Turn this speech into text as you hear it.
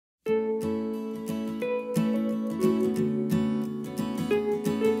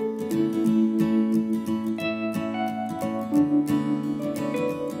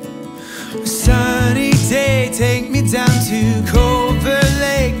to Culver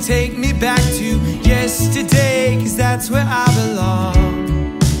Lake. Take me back to yesterday, 'cause that's where I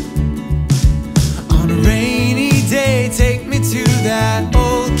belong. On a rainy day, take me to that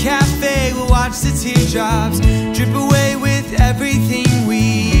old cafe. We'll watch the teardrops drip away with everything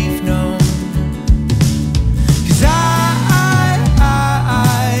we've known. 'Cause I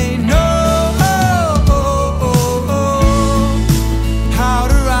know how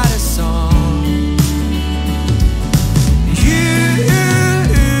to write a song. You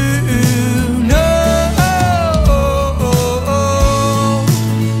know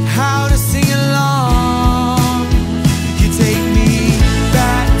how to sing along. You take me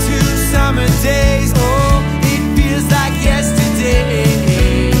back to summer days. Oh, it feels like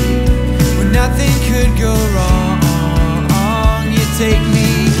yesterday, when nothing could go wrong. You take me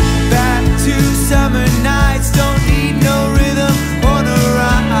back to summer nights. Don't need no rhythm or no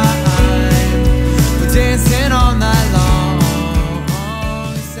rhyme. We're dancing all night long.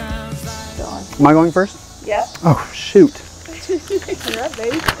 It sounds like... Am I going first? Yep. Oh, shoot. You're up,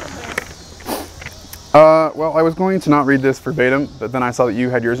 baby. Well, I was going to not read this verbatim, but then I saw that you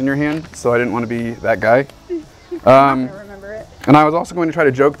had yours in your hand, so I didn't want to be that guy. I remember it. And I was also going to try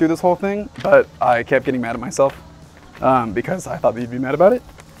to joke through this whole thing, but I kept getting mad at myself because I thought that you'd be mad about it.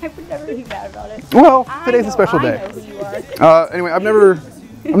 I would never be mad about it. Well, today's a special day. I know who you are. Anyway, I've never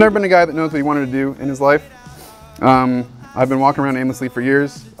been a guy that knows what he wanted to do in his life. I've been walking around aimlessly for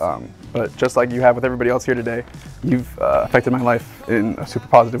years, but just like you have with everybody else here today, you've affected my life in a super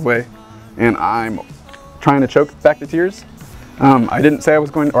positive way, and I'm trying to choke back the tears. I didn't say I was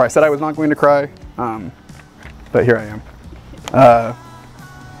going, or I said I was not going to cry, but here I am.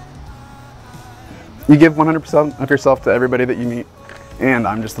 You give 100% of yourself to everybody that you meet, and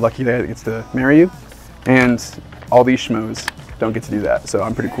I'm just the lucky guy that gets to marry you, and all these schmoes don't get to do that, so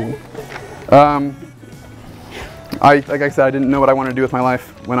I'm pretty cool. Like I said, I didn't know what I wanted to do with my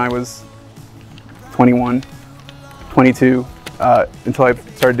life when I was 21, 22, until I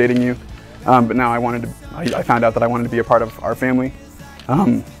started dating you, but now I found out that I wanted to be a part of our family.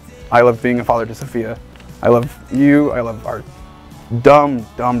 I love being a father to Sophia. I love you, I love our dumb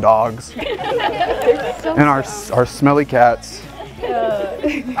dogs, and our smelly cats.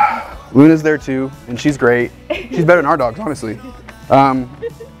 Luna's there too, and she's great. She's better than our dogs, honestly.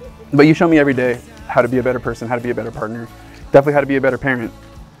 But you show me every day how to be a better person, how to be a better partner, definitely how to be a better parent.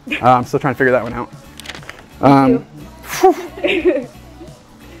 I'm still trying to figure that one out.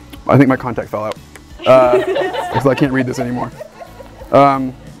 I think my contact fell out because I can't read this anymore.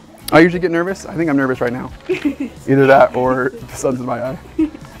 I usually get nervous. I think I'm nervous right now. Either that or the sun's in my eye.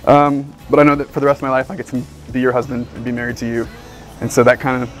 But I know that for the rest of my life I get to be your husband and be married to you. And so that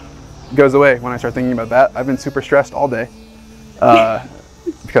kind of goes away when I start thinking about that. I've been super stressed all day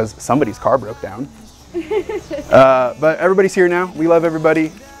because somebody's car broke down. But everybody's here now. We love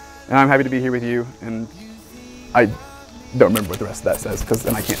everybody. And I'm happy to be here with you. And I don't remember what the rest of that says because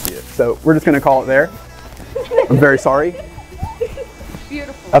then I can't see it. So we're just going to call it there. I'm very sorry.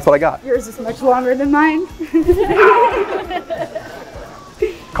 Beautiful. That's what I got. Yours is much longer than mine.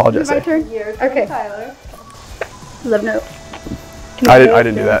 College Is it my essay. turn? Okay. Tyler. Love note. I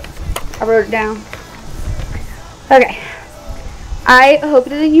didn't do that. I wrote it down. Okay. I hope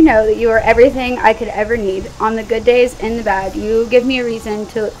that you know that you are everything I could ever need. On the good days and the bad, you give me a reason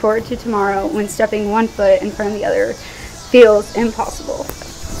to look forward to tomorrow when stepping one foot in front of the other feels impossible.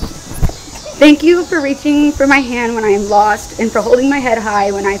 Thank you for reaching for my hand when I am lost and for holding my head high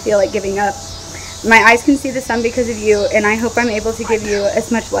when I feel like giving up. My eyes can see the sun because of you, and I hope I'm able to give you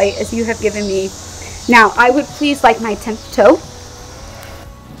as much light as you have given me. Now, I would please like my 10th toe.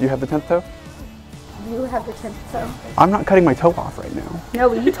 Do you have the 10th toe? You have the 10th toe. I'm not cutting my toe off right now. No,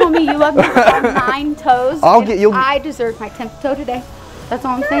 but you told me you love me with all 9 toes. I deserve my 10th toe today. That's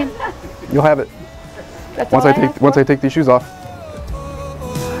all I'm saying. You'll have it. That's Once all once I take these shoes off.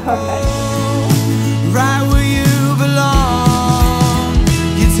 Okay. Right where you belong.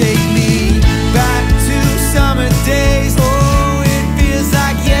 You take me back to summer days. Oh, it feels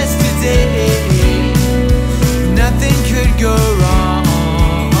like yesterday. Nothing could go wrong.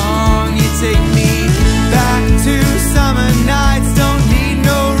 You take me back to summer nights. Don't need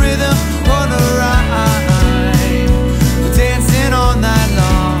no rhythm or no rhyme. We're dancing all night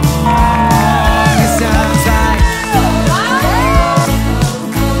long. It sounds like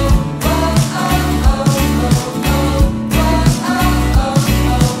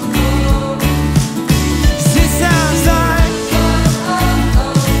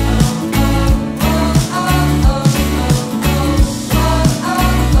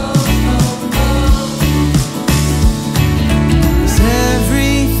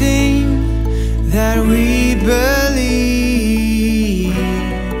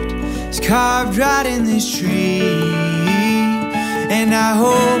carved right in this tree. And I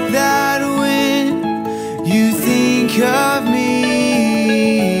hope that when you think of me,